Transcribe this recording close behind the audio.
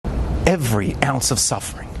every ounce of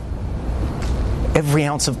suffering, every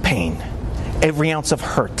ounce of pain, every ounce of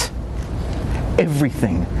hurt,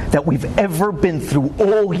 everything that we've ever been through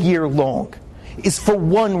all year long is for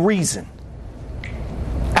one reason: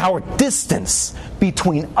 our distance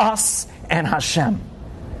between us and Hashem.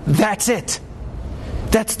 That's it.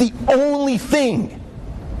 That's the only thing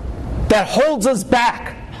that holds us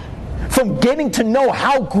back from getting to know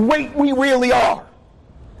how great we really are.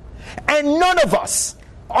 And none of us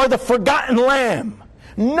are the forgotten lamb.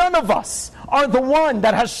 None of us are the one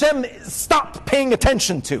that Hashem stopped paying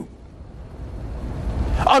attention to.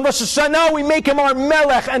 On Rosh Hashanah we make him our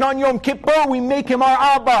Melech, and on Yom Kippur we make him our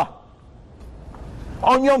Abba.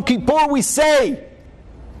 On Yom Kippur we say,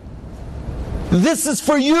 this is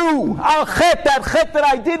for you. Al chet, that chet that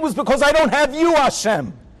I did was because I don't have you,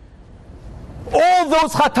 Hashem. All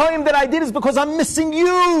those chatoim that I did is because I'm missing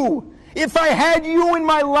you. If I had you in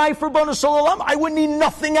my life, Ribono Shel Olam, I wouldn't need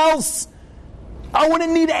nothing else. I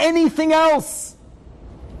wouldn't need anything else.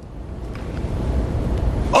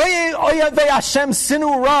 Oyavei Hashem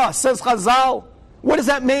sinu ra, says Chazal. What does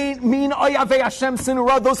that mean? Oyavei Hashem sinu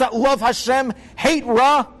ra, those that love Hashem hate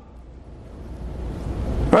ra.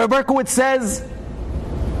 Rabbi Berkowitz says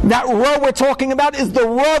that ra we're talking about is the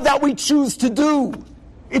ra that we choose to do.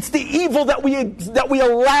 It's the evil that we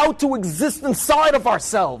allow to exist inside of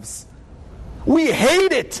ourselves. We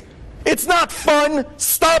hate it. It's not fun.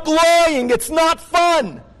 Stop lying. It's not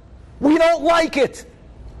fun. We don't like it.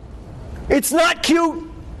 It's not cute.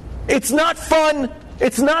 It's not fun.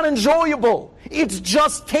 It's not enjoyable. It's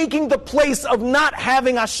just taking the place of not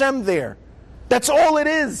having Hashem there. That's all it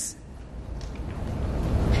is.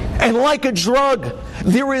 And like a drug,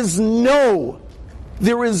 there is no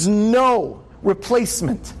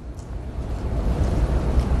replacement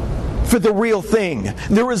for the real thing.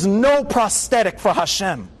 There is no prosthetic for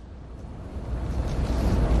Hashem.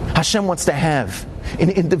 Hashem wants to have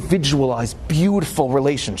an individualized, beautiful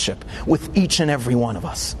relationship with each and every one of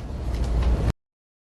us.